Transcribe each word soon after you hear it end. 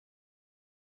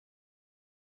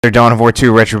Dawn of War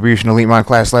 2 Retribution Elite Mod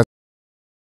class. Let's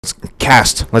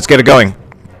cast. Let's get it going.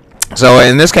 So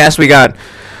in this cast we got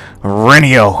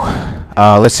Rennyo.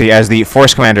 Let's see, as the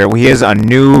Force Commander. He has a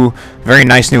new, very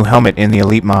nice new helmet in the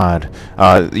Elite Mod.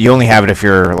 You only have it if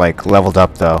you're like leveled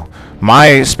up though.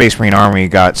 My Space Marine army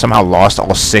got somehow lost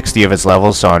all 60 of its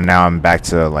levels, so now I'm back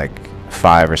to like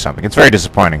 5 or something. It's very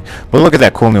disappointing. But look at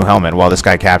that cool new helmet while this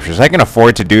guy captures. I can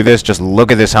afford to do this. Just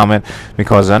look at this helmet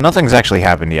because nothing's actually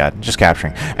happened yet. Just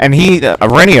capturing. And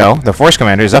Rennyo, the Force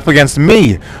Commander, is up against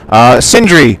me.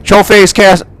 Sindri, Trollface,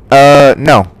 Chaos.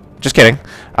 No, just kidding.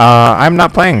 I'm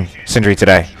not playing Sindri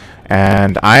today.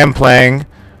 And I am playing...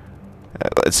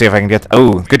 let's see if I can get...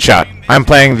 oh, good shot. I'm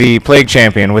playing the Plague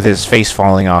Champion with his face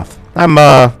falling off. I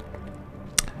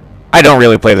don't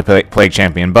really play the Plague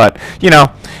Champion, but, you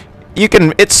know... you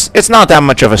can. It's not that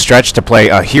much of a stretch to play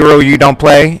a hero you don't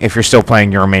play if you're still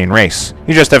playing your main race.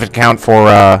 You just have to count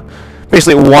for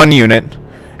basically one unit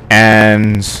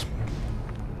and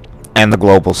the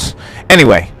globals.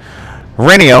 Anyway,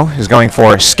 Rennyo is going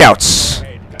for scouts,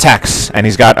 techs, and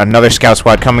he's got another scout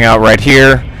squad coming out right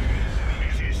here.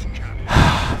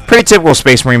 Pretty typical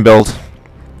Space Marine build.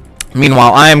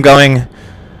 Meanwhile, I am going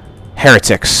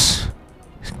heretics.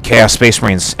 Chaos Space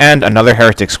Marines, and another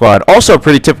Heretic squad. Also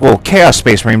pretty typical Chaos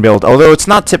Space Marine build, although it's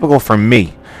not typical for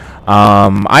me.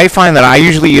 I find that I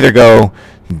usually either go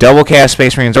double Chaos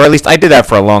Space Marines, or at least I did that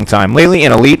for a long time. Lately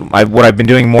in Elite, what I've been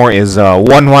doing more is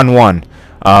 1-1-1.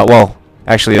 Well,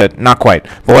 actually, not quite.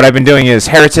 But what I've been doing is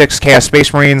Heretics, Chaos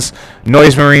Space Marines,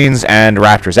 Noise Marines, and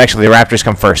Raptors. Actually, the Raptors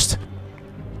come first.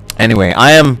 Anyway,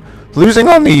 I am losing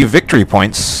on the victory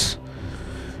points.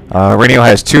 Rennyo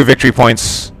has 2 victory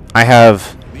points. I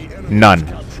have... none.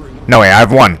 No way, I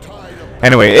have 1.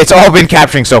 Anyway, it's all been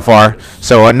capturing so far,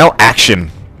 so no action.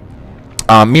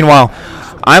 Meanwhile,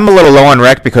 I'm a little low on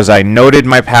rec because I noted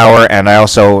my power and I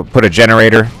also put a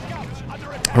generator.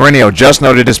 Rennyo just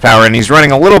noted his power and he's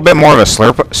running a little bit more of a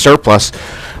surplus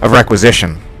of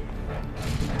requisition.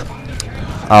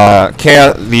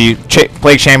 The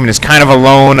Plague Champion is kind of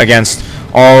alone against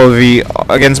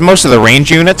most of the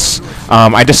range units.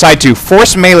 I decide to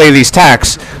force melee these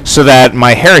attacks so that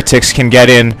my heretics can get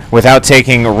in without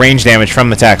taking range damage from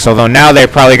the attacks. Although now they're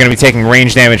probably going to be taking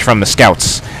range damage from the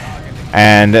scouts.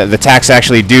 And the attacks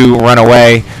actually do run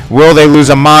away. Will they lose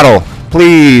a model?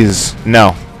 Please.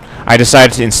 No. I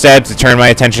decided instead to turn my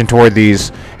attention toward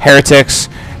these heretics,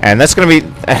 and that's going to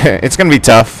be it's going to be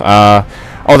tough.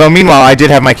 Although, meanwhile, I did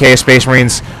have my Chaos Space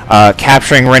Marines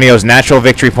capturing Rennyo's natural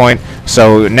victory point,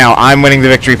 so now I'm winning the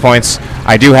victory points.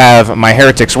 I do have my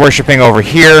Heretics worshipping over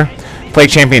here. Plague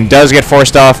Champion does get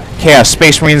forced off. Chaos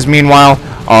Space Marines, meanwhile,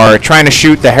 are trying to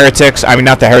shoot the Heretics. I mean,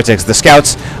 not the Heretics, the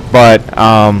Scouts, but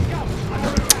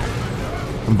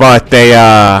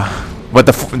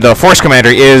the Force Commander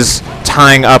is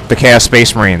tying up the Chaos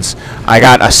Space Marines. I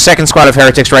got a second squad of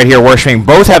Heretics right here worshipping.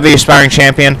 Both have the Aspiring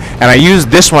Champion, and I used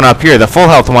this one up here, the full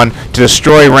health one, to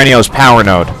destroy Rennyo's power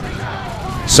node.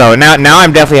 So now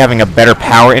I'm definitely having a better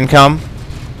power income,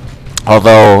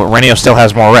 although Rennyo still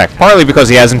has more rec, partly because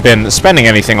he hasn't been spending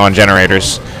anything on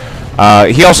generators.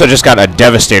 He also just got a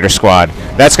Devastator squad.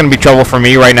 That's going to be trouble for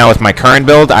me right now with my current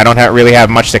build. I don't really have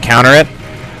much to counter it.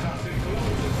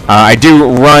 I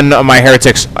do run my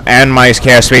Heretics and my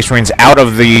Chaos Space Marines out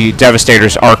of the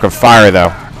Devastator's Arc of Fire,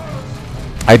 though.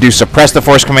 I do suppress the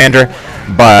Force Commander,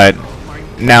 but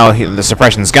now the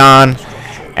suppression's gone,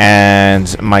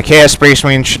 and my Chaos Space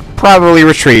Marines should probably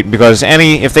retreat, because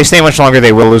if they stay much longer,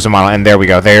 they will lose a model, and there we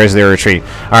go. There's their retreat.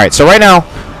 Alright, so right now,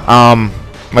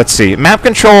 let's see. Map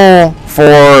control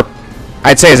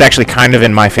I'd say is actually kind of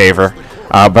in my favor,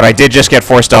 but I did just get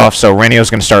forced off, so Rennyo's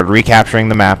going to start recapturing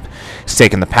the map. He's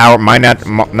taking the power,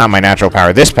 not my natural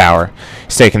power, this power.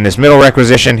 He's taking this middle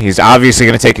requisition. He's obviously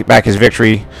going to take back his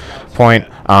victory point.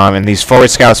 And these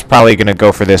forward scouts probably going to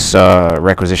go for this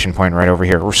requisition point right over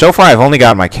here. So far, I've only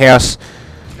got my Chaos,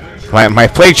 my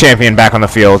Plague Champion back on the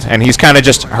field, and he's kind of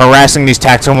just harassing these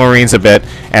Tactical Marines a bit.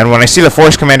 And when I see the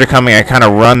Force Commander coming, I kind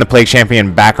of run the Plague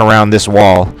Champion back around this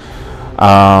wall.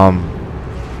 I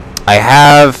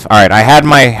had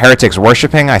my Heretics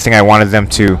worshipping. I think I wanted them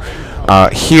to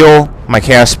heal my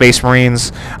Chaos Space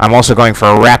Marines. I'm also going for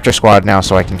a Raptor squad now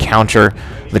so I can counter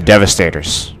the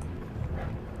Devastators.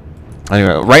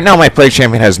 Anyway, right now my Plague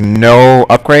Champion has no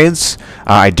upgrades.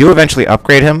 I do eventually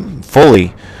upgrade him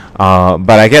fully, but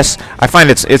I guess I find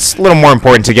it's a little more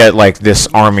important to get like this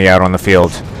army out on the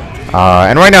field.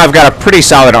 And right now I've got a pretty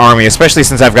solid army, especially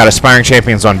since I've got Aspiring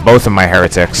Champions on both of my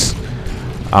Heretics.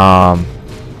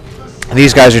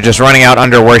 These guys are just running out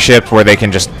under worship where they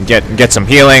can just get some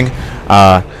healing.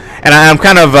 And I'm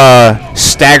kind of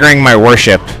staggering my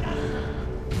worship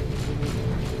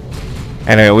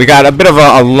Anyway, we got a bit of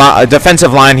a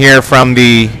defensive line here from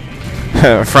the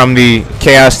from the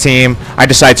Chaos team. I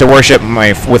decide to worship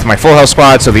with my full health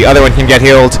squad so the other one can get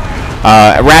healed.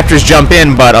 Raptors jump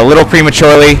in, but a little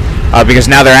prematurely because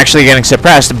now they're actually getting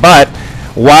suppressed. But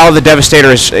while the Devastator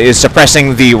is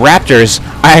suppressing the Raptors,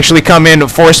 I actually come in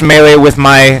force melee with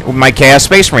my Chaos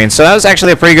Space Marines. So that was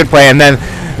actually a pretty good play. And then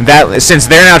since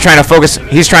they're now trying to focus,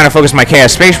 he's trying to focus my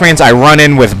Chaos Space Marines, I run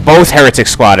in with both Heretic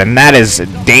squad, and that is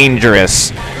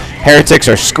dangerous. Heretics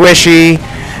are squishy,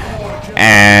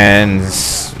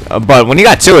 but when you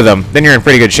got two of them, then you're in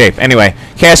pretty good shape. Anyway,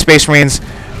 Chaos Space Marines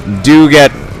do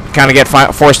get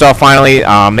forced off finally.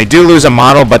 They do lose a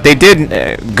model, but they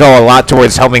did go a lot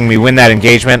towards helping me win that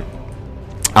engagement.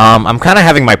 I'm kind of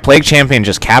having my Plague Champion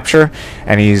just capture,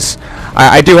 and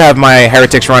I do have my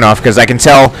Heretics run off because I can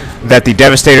tell that the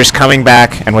Devastator's coming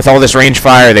back, and with all this range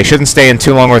fire, they shouldn't stay in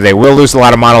too long or they will lose a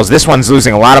lot of models. This one's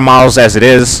losing a lot of models as it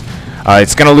is.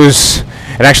 It's going to lose.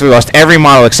 It actually lost every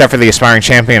model except for the Aspiring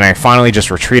Champion, and I finally just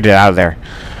retreated out of there.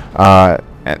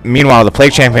 Meanwhile, the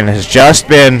Plague Champion has just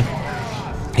been...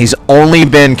 He's only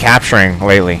been capturing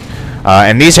lately.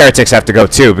 And these Heretics have to go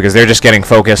too because they're just getting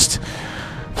focused.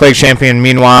 Plague Champion,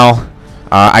 meanwhile,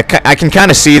 I can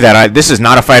kind of see that this is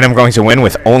not a fight I'm going to win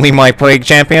with only my Plague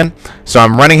Champion. So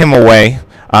I'm running him away.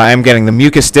 I'm getting the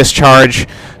Mucus Discharge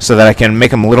so that I can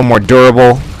make him a little more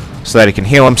durable, so that he can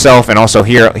heal himself and also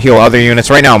heal other units.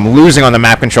 Right now I'm losing on the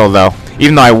map control though.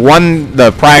 Even though I won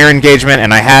the prior engagement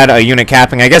and I had a unit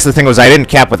capping. I guess the thing was I didn't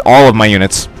cap with all of my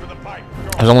units.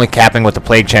 I was only capping with the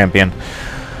Plague Champion.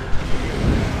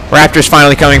 Raptors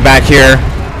finally coming back here.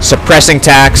 Suppressing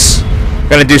Tax.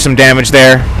 Gonna do some damage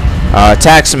there.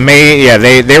 Tax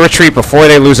they retreat before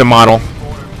they lose a model.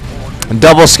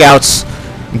 Double Scouts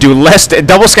do less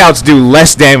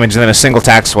damage than a single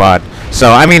Tax squad.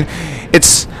 So I mean,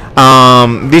 it's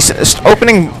these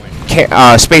opening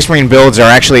Space Marine builds are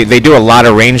actually, they do a lot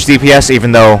of range DPS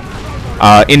even though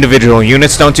individual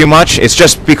units don't do much. It's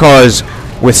just because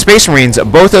with Space Marines,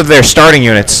 both of their starting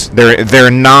units, their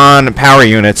non-power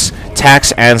units,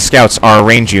 Tax and Scouts, are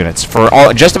range units. For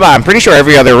just about, I'm pretty sure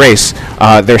every other race,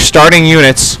 their starting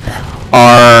units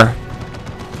are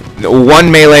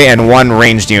one melee and one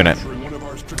ranged unit.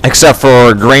 Except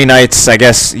for Grey Knights, I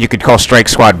guess you could call Strike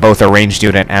Squad both a ranged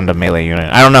unit and a melee unit.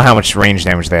 I don't know how much range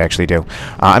damage they actually do.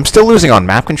 I'm still losing on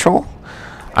map control.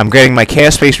 I'm getting my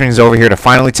Chaos Space Marines over here to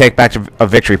finally take back a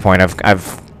victory point.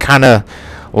 I've kind of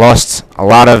lost a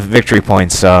lot of victory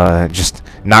points, just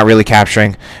not really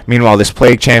capturing. Meanwhile, this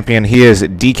Plague Champion, he is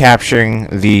decapturing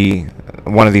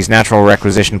one of these natural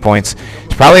requisition points.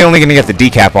 He's probably only going to get the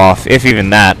decap off, if even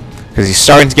that, because he's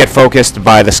starting to get focused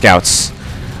by the Scouts.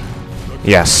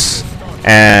 Yes.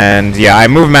 And yeah, I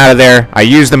move him out of there. I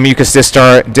use the Mucus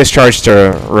Discharge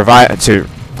to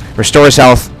restore his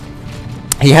health.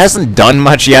 He hasn't done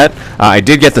much yet. I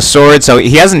did get the sword, so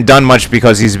he hasn't done much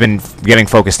because he's been getting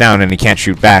focused down and he can't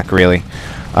shoot back, really.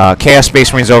 Chaos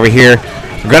Space Marines over here.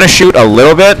 I'm going to shoot a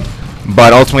little bit,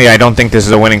 but ultimately I don't think this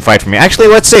is a winning fight for me. Actually,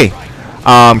 let's see.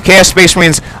 Chaos Space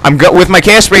Marines, with my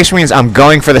Chaos Space Marines, I'm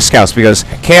going for the Scouts because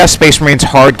Chaos Space Marines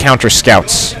hard counter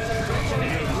Scouts.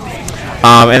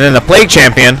 And then the Plague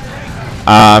Champion,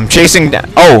 chasing...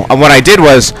 what I did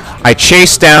was I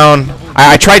chased down...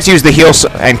 I tried to use the heal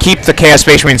and keep the Chaos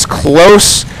Space Marines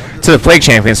close to the Plague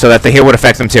Champion so that the heal would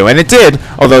affect them too. And it did,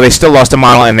 although they still lost a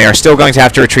model and they are still going to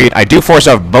have to retreat. I do force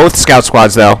off both Scout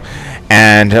squads though.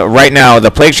 And right now the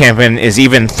Plague Champion is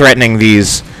even threatening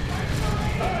these...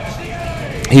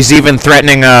 He's even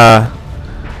threatening the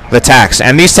Tax.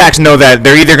 And these Tax know that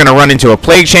they're either going to run into a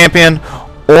Plague Champion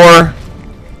or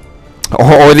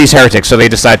these Heretics, so they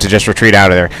decide to just retreat out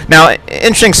of there. Now,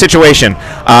 interesting situation.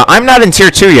 I'm not in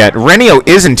Tier 2 yet. Rennyo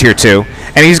is in Tier 2,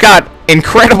 and he's got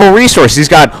incredible resources. He's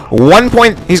got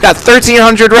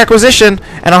 1,300 requisition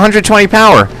and 120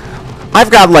 power. I've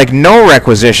got like no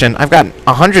requisition. I've got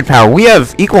 100 power. We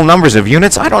have equal numbers of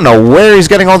units. I don't know where he's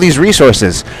getting all these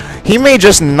resources. He may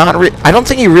just not... I don't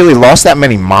think he really lost that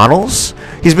many models.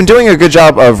 He's been doing a good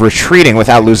job of retreating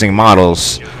without losing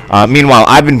models. Meanwhile,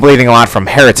 I've been bleeding a lot from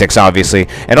Heretics, obviously,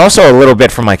 and also a little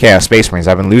bit from my Chaos Space Marines.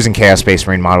 I've been losing Chaos Space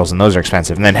Marine models, and those are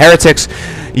expensive. And then Heretics,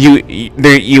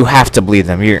 you have to bleed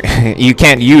them. You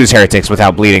can't use Heretics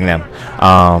without bleeding them.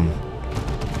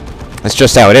 That's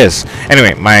just how it is.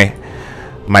 Anyway,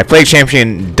 my Plague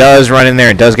Champion does run in there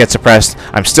and does get suppressed.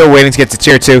 I'm still waiting to get to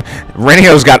Tier 2.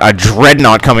 Rennyo's got a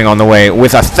Dreadnought coming on the way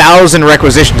with 1,000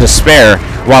 requisition to spare,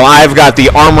 while I've got the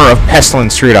Armor of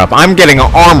Pestilence straight up. I'm getting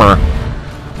armor,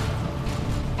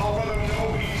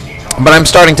 but I'm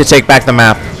starting to take back the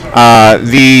map.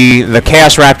 The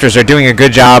Chaos Raptors are doing a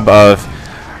good job of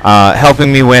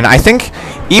helping me win. I think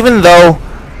even though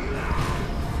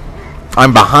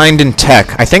I'm behind in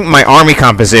tech, I think my army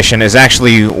composition is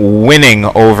actually winning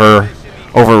over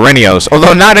Rennyo's.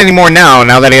 Although not anymore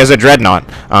now that he has a Dreadnought.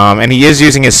 And he is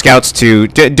using his scouts to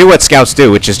do what scouts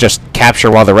do, which is just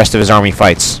capture while the rest of his army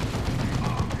fights.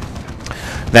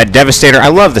 That Devastator, I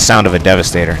love the sound of a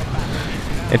Devastator.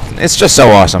 It's just so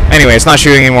awesome. Anyway, it's not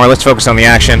shooting anymore. Let's focus on the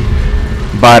action.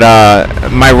 But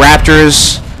my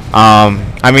Raptors,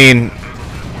 I mean,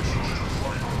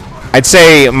 I'd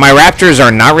say my Raptors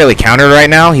are not really countered right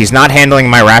now. He's not handling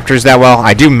my Raptors that well.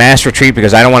 I do mass retreat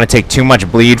because I don't want to take too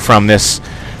much bleed from this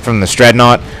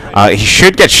Dreadnought. He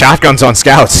should get shotguns on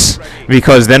scouts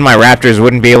because then my Raptors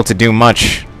wouldn't be able to do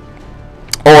much.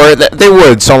 Or they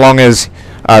would, so long as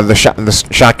the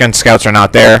shotgun scouts are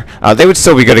not there. They would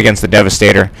still be good against the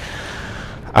Devastator.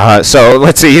 So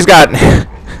let's see. He's got...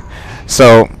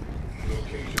 So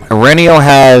Rennyo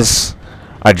has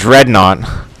a Dreadnought.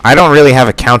 I don't really have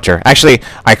a counter. Actually,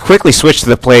 I quickly switched to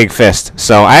the Plague Fist,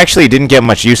 so I actually didn't get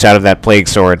much use out of that Plague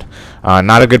Sword.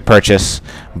 Not a good purchase,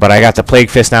 but I got the Plague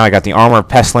Fist now, I got the Armor of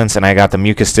Pestilence, and I got the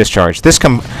Mucus Discharge.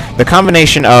 The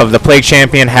combination of the Plague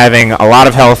Champion having a lot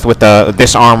of health with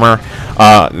this armor,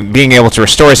 being able to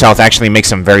restore his health actually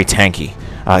makes him very tanky.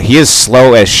 He is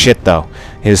slow as shit, though.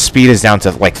 His speed is down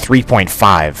to like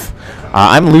 3.5.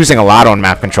 I'm losing a lot on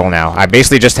map control now. I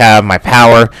basically just have my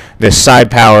power, this side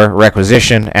power,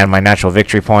 requisition, and my natural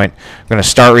victory point. I'm going to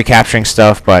start recapturing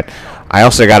stuff, but I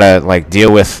also got to like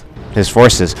deal with his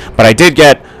forces. But I did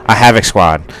get a Havoc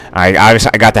Squad. I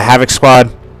got the Havoc Squad.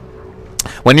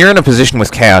 When you're in a position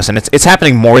with Chaos, and it's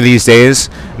happening more these days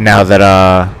now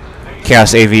that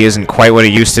Chaos AV isn't quite what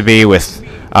it used to be with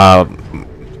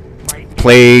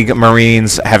Plague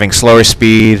Marines having slower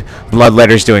speed,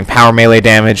 Bloodletters doing power melee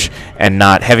damage and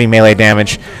not heavy melee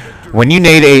damage. When you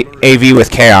nade AV with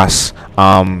Chaos,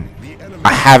 a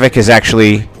Havoc is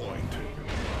actually...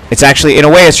 It's actually, in a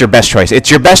way, it's your best choice. It's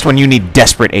your best when you need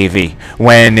desperate AV.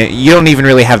 When you don't even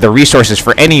really have the resources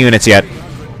for any units yet,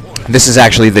 this is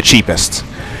actually the cheapest.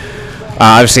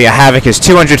 Obviously, a Havoc is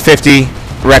 250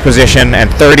 requisition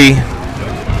and 30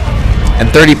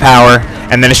 power.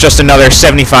 And then it's just another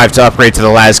 75 to upgrade to the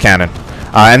Las Cannon.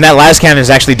 And that Las Cannon is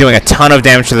actually doing a ton of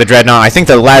damage to the Dreadnought. I think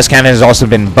the Las Cannon has also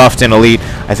been buffed in Elite.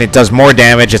 I think it does more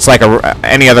damage. It's like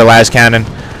any other Las Cannon.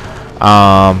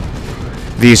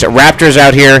 These Raptors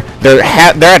out here, they're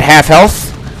at half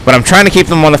health, but I'm trying to keep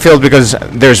them on the field because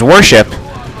there's Worship.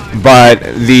 But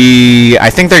I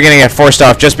think they're going to get forced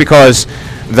off just because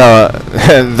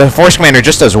the Force Commander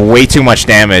just does way too much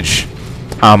damage.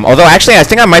 Although, actually, I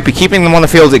think I might be keeping them on the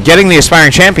field, getting the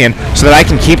Aspiring Champion, so that I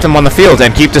can keep them on the field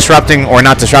and keep disrupting, or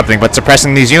not disrupting, but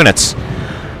suppressing these units.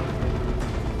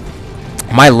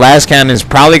 My Las Cannon is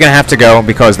probably going to have to go,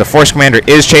 because the Force Commander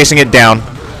is chasing it down,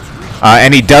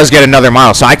 and he does get another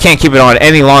model, so I can't keep it on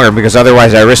any longer, because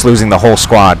otherwise I risk losing the whole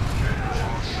squad.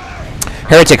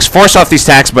 Heretics force off these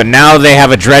attacks, but now they have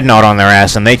a Dreadnought on their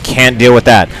ass, and they can't deal with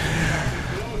that.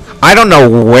 I don't know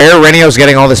where Rennyo's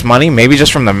getting all this money. Maybe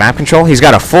just from the map control. He's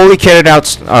got a fully kitted out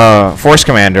Force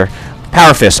Commander,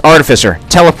 Power Fist, Artificer,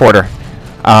 Teleporter,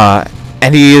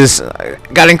 and he's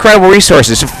got incredible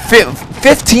resources.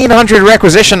 1,500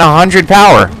 requisition, 100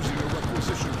 power.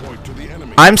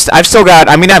 I've still got.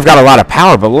 I mean, I've got a lot of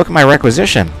power, but look at my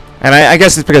requisition. And I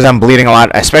guess it's because I'm bleeding a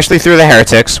lot, especially through the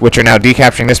Heretics, which are now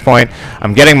decapturing this point.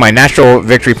 I'm getting my natural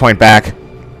victory point back.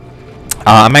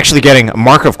 I'm actually getting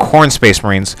Mark of Khorne Space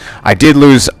Marines. I did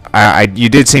lose, you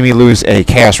did see me lose a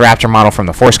Chaos Raptor model from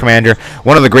the Force Commander.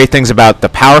 One of the great things about the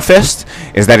Power Fist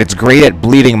is that it's great at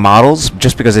bleeding models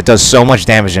just because it does so much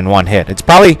damage in one hit. It's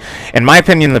probably, in my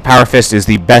opinion, the Power Fist is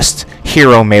the best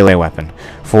hero melee weapon.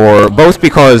 For both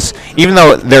because, even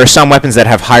though there are some weapons that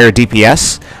have higher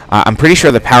DPS, I'm pretty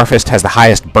sure the Power Fist has the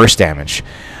highest burst damage.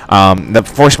 The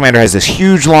Force Commander has this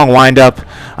huge long wind-up.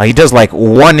 He does like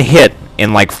one hit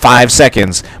in like 5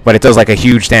 seconds, but it does like a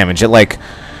huge damage. It like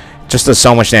just does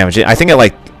so much damage. I think it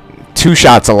like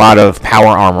two-shots a lot of power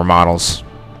armor models.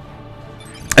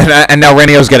 And now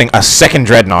Rennyo's getting a second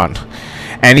Dreadnought,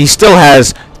 and he still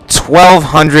has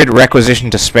 1,200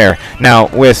 requisition to spare. Now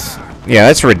yeah,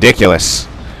 that's ridiculous.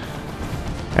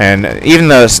 And even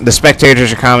the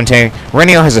spectators are commentating.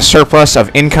 Rennyo has a surplus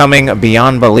of incoming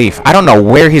beyond belief. I don't know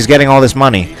where he's getting all this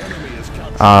money.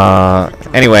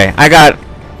 Anyway, I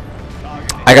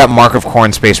got Mark of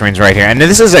Khorne Space Marines right here. And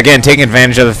this is, again, taking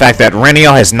advantage of the fact that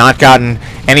Rennyo has not gotten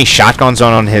any shotguns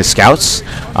on his scouts.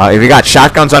 If he got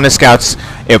shotguns on his scouts,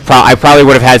 I probably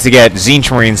would have had to get Tzeentch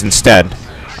Marines instead.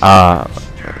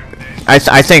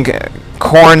 I think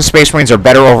Khorne Space Marines are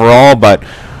better overall, but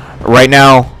right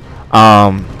now,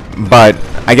 but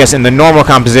I guess in the normal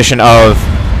composition of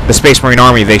the Space Marine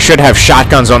army. They should have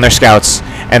shotguns on their scouts,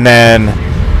 and then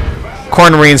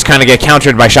Khorne Marines kind of get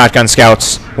countered by shotgun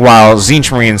scouts, while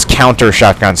Tzeentch Marines counter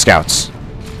shotgun scouts.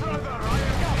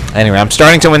 Anyway, I'm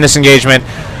starting to win this engagement.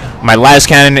 My las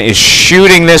cannon is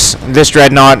shooting this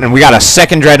dreadnought, and we got a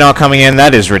second dreadnought coming in.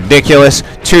 That is ridiculous.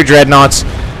 2 dreadnoughts.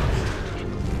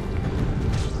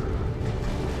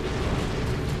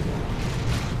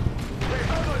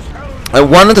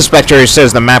 One of the spectators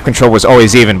says the map control was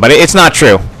always even, but it's not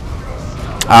true.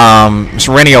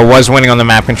 Rennyo was winning on the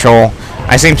map control.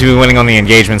 I seem to be winning on the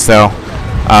engagements, though.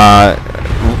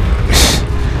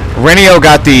 Rennyo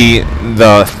got the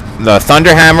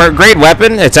Thunder Hammer. Great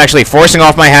weapon. It's actually forcing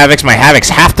off my Havocs. My Havocs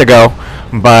have to go,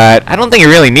 but I don't think he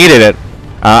really needed it.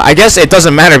 I guess it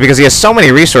doesn't matter because he has so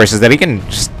many resources that he can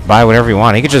just buy whatever he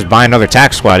wants. He could just buy another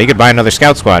tac squad. He could buy another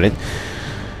scout squad.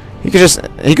 He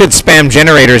could spam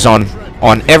generators on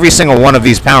every single one of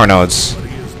these power nodes.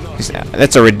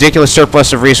 That's a ridiculous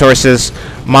surplus of resources.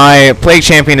 My Plague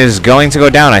Champion is going to go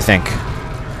down, I think.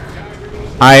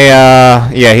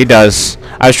 Yeah, he does.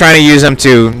 I was trying to use him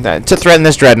to threaten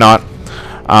this dreadnought,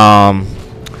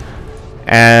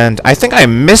 and I think I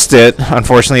missed it,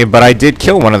 unfortunately, but I did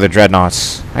kill one of the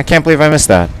dreadnoughts. I can't believe I missed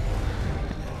that.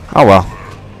 Oh well.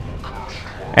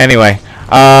 Anyway,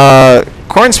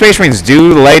 Khorne Space Marines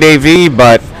do light AV,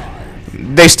 but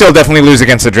they still definitely lose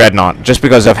against the dreadnought, just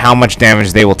because of how much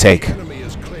damage they will take.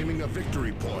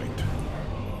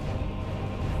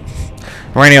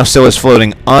 Rennyo still is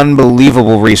floating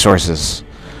unbelievable resources.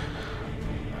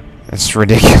 It's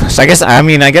ridiculous. I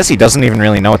guess he doesn't even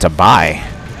really know what to buy.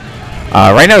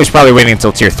 Right now he's probably waiting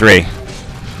until tier 3.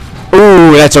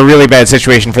 Ooh, that's a really bad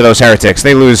situation for those heretics.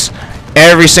 They lose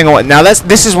every single one. Now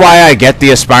this is why I get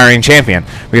the aspiring champion.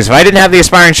 Because if I didn't have the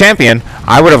aspiring champion,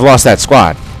 I would have lost that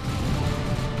squad.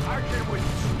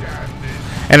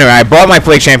 Anyway, I bought my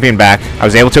Plague Champion back. I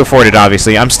was able to afford it,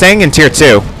 obviously. I'm staying in tier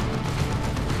 2.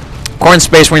 Khorne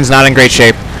Space Marine's not in great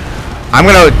shape. I'm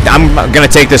gonna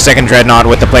take this second dreadnought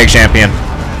with the Plague Champion.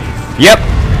 Yep,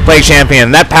 Plague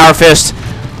Champion. That Power Fist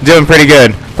doing pretty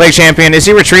good. Plague Champion, is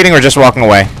he retreating or just walking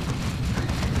away?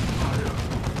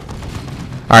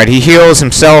 Alright, he heals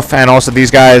himself and also these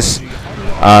guys.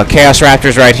 Chaos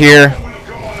Raptors right here.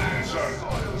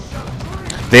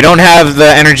 They don't have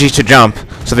the energy to jump,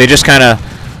 so they just kind of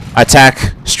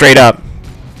attack straight up.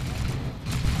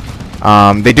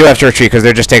 They do have to retreat because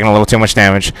they're just taking a little too much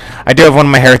damage. I do have one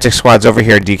of my heretic squads over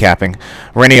here decapping.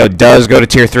 Rennyo does go to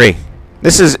tier 3.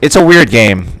 It's a weird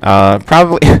game.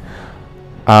 Probably. Did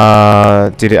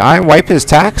I wipe his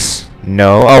tax?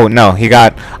 No. Oh no,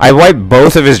 I wiped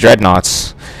both of his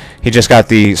dreadnoughts. He just got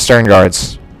the stern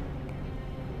guards,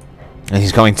 and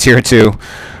he's going tier 2,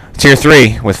 tier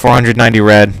 3 with 490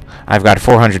 red. I've got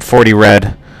 440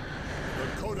 red.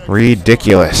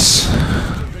 Ridiculous.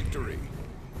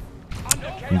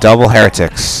 Double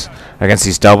heretics against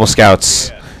these double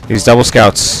scouts. These double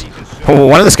scouts.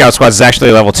 One of the scout squads is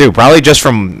actually level 2, probably just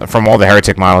from all the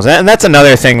heretic models. And that's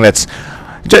another thing that's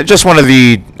just one of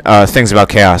the things about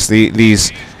chaos.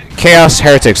 These chaos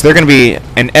heretics, they're going to be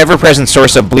an ever-present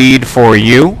source of bleed for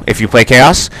you if you play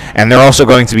chaos, and they're also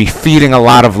going to be feeding a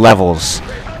lot of levels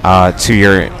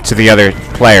to the other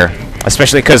player,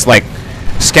 especially because like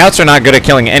scouts are not good at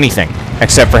killing anything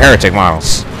except for heretic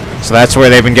models. So that's where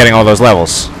they've been getting all those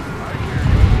levels.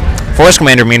 Force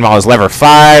Commander, meanwhile, is level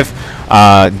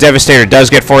 5. Devastator does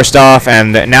get forced off,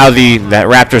 and now the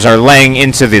Raptors are laying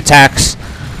into the attacks,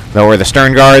 or the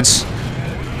Stern Guards.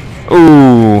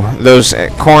 Ooh, those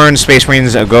Khorne Space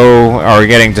Marines are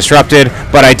getting disrupted,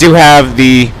 but I do have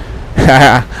the...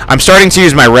 I'm starting to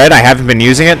use my red. I haven't been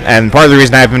using it, and part of the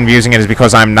reason I haven't been using it is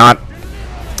because I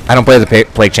don't play the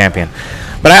Plague Champion.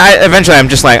 But eventually I'm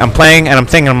just like, I'm playing and I'm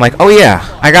thinking, I'm like, oh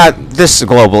yeah, I got this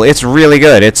global. It's really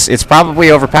good. It's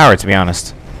probably overpowered, to be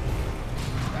honest.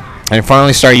 And I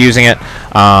finally start using it.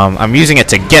 I'm using it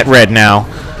to get red now.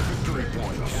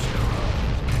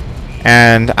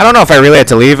 And I don't know if I really had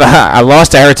to leave. I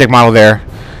lost a heretic model there.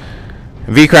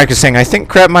 V-Crack is saying, I think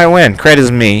Cret might win. Cret is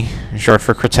me, short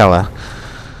for Cretella.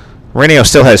 Rennyo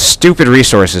still has stupid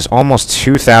resources, almost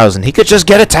 2,000. He could just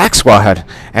get a tac squad.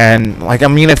 And, like, I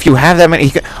mean, if you have that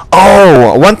many...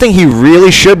 Oh, one thing he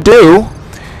really should do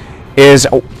is...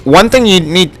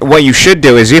 What you should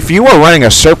do is, if you are running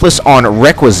a surplus on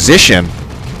requisition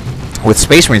with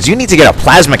Space Marines, you need to get a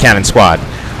plasma cannon squad.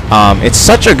 It's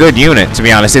such a good unit, to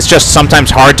be honest. It's just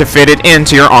sometimes hard to fit it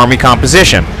into your army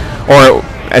composition. Or...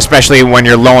 especially when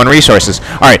you're low on resources.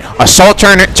 Alright, Assault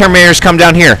Terminators come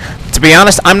down here. To be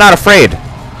honest, I'm not afraid.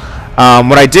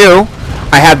 What I do,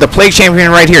 I have the Plague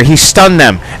Champion right here. He stunned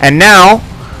them. And now,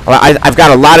 I've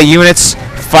got a lot of units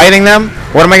fighting them.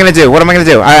 What am I going to do? What am I going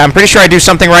to do? I'm pretty sure I do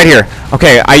something right here.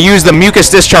 Okay, I use the mucus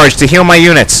discharge to heal my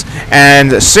units.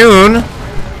 And soon,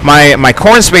 my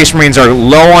Corn Space Marines are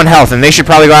low on health, and they should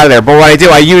probably go out of there. But what I do,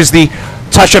 I use the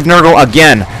Touch of Nurgle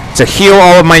again to heal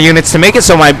all of my units, to make it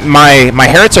so my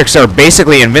heretics are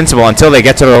basically invincible until they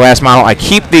get to the last model. I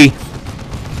keep the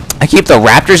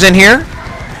Raptors in here,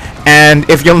 and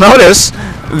if you'll notice,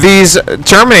 these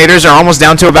Terminators are almost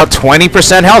down to about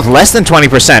 20% health, less than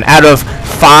 20% out of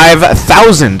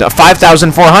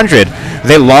 5,400.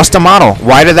 They lost a model.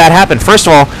 Why did that happen? First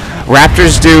of all,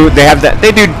 Raptors do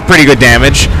pretty good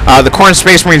damage. The Corn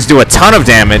Space Marines do a ton of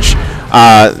damage.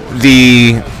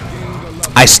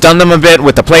 I stun them a bit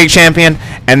with the Plague Champion,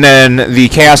 and then the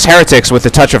Chaos Heretics with the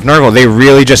Touch of Nurgle. They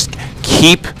really just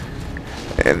keep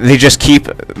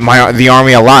the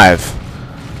army alive.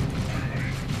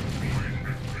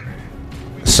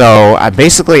 So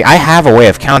basically, I have a way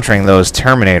of countering those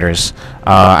Terminators.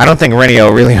 I don't think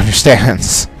Rennyo really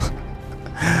understands.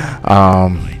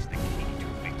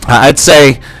 I'd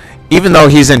say, even though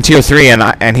he's in tier 3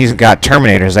 and he's got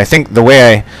Terminators, I think the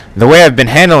way I've been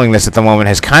handling this at the moment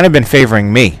has kind of been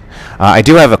favoring me. I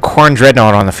do have a Khorne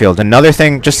Dreadnought on the field. Another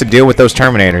thing just to deal with those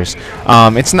Terminators.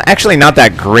 It's actually not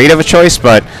that great of a choice,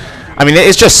 but I mean,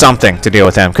 it's just something to deal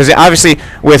with them. Because obviously,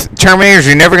 with Terminators,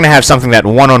 you're never going to have something that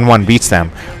one-on-one beats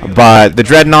them. But the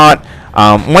Dreadnought,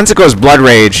 once it goes Blood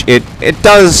Rage, it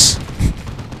does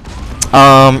a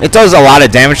lot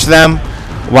of damage to them,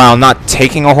 while not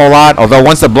taking a whole lot. Although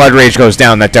once the Blood Rage goes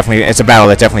down, it's a battle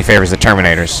that definitely favors the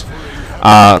Terminators.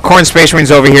 Corn Space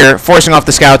Marines over here, forcing off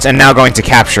the scouts, and now going to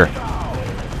capture.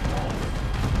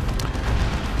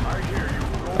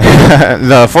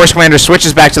 The Force Commander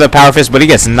switches back to the Power Fist, but he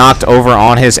gets knocked over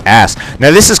on his ass.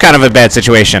 Now this is kind of a bad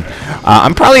situation.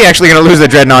 I'm probably actually going to lose the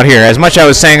Dreadnought here. As much as I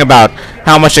was saying about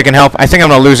how much it can help, I think I'm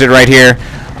going to lose it right here.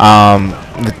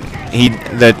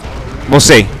 We'll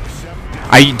see.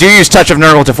 I do use Touch of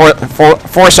Nurgle to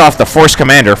force off the Force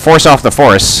Commander, force off the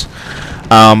Force.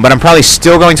 But I'm probably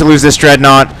still going to lose this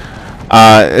Dreadnought.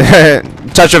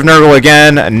 Touch of Nurgle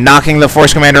again, knocking the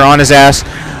Force Commander on his ass.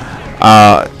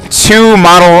 2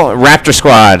 model Raptor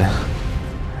Squad.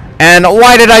 And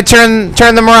why did I turn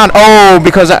them around? Oh,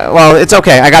 because, well, it's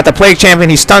okay. I got the Plague Champion,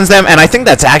 he stuns them, and I think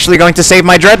that's actually going to save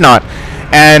my Dreadnought.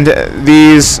 And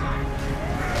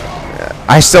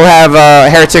I still have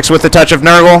Heretics with the Touch of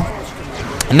Nurgle.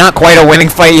 Not quite a winning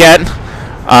fight yet.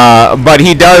 But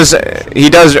he does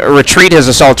retreat his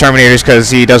Assault Terminators because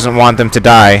he doesn't want them to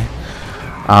die.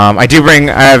 I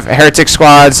have Heretic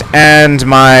Squads and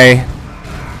my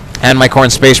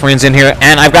Khorne Space Marines in here,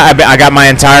 and I got my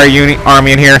entire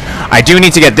army in here. I do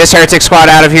need to get this Heretic Squad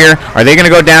out of here. Are they going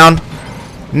to go down?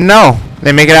 No,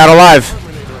 they make it out alive.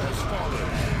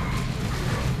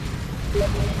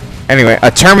 Anyway,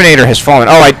 a Terminator has fallen.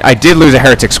 Oh, I did lose a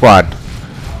Heretic Squad.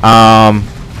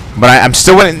 But I'm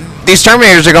still winning. These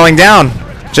Terminators are going down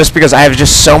just because I have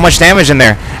just so much damage in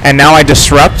there. And now I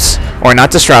disrupt, or not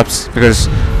disrupt, because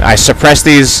I suppress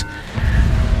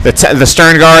the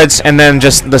Stern Guards, and then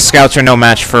just the Scouts are no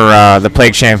match for the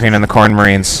Plague Champion and the Khorne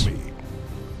Marines.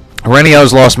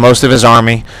 Rennyo's lost most of his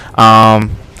army.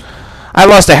 I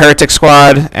lost a Heretic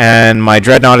Squad, and my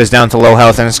Dreadnought is down to low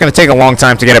health, and it's going to take a long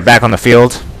time to get it back on the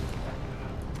field.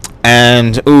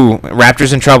 And, ooh,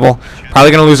 Raptor's in trouble. Probably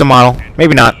going to lose a model.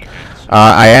 Maybe not.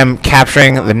 I am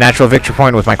capturing the natural victory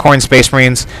point with my Khorne Space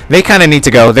Marines. They kind of need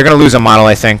to go. They're going to lose a model,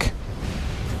 I think.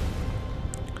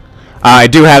 I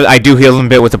do heal them a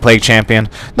bit with the Plague Champion.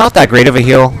 Not that great of a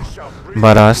heal,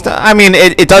 but I mean,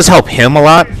 it does help him a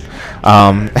lot.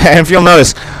 And if you'll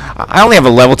notice, I only have a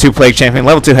level 2 Plague Champion,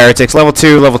 level 2 Heretics, level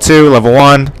 2, level 2, level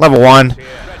 1, level 1.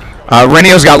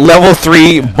 Rennyo's got level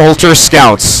 3 Bolter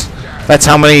Scouts. That's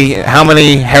how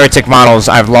many Heretic models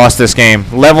I've lost this game.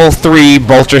 Level 3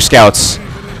 Bolter Scouts.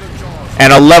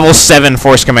 And a level 7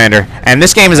 Force Commander. And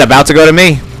this game is about to go to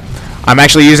me. I'm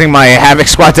actually using my Havoc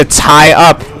Squad to tie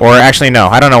up. Or actually, no.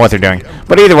 I don't know what they're doing.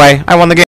 But either way, I won the game.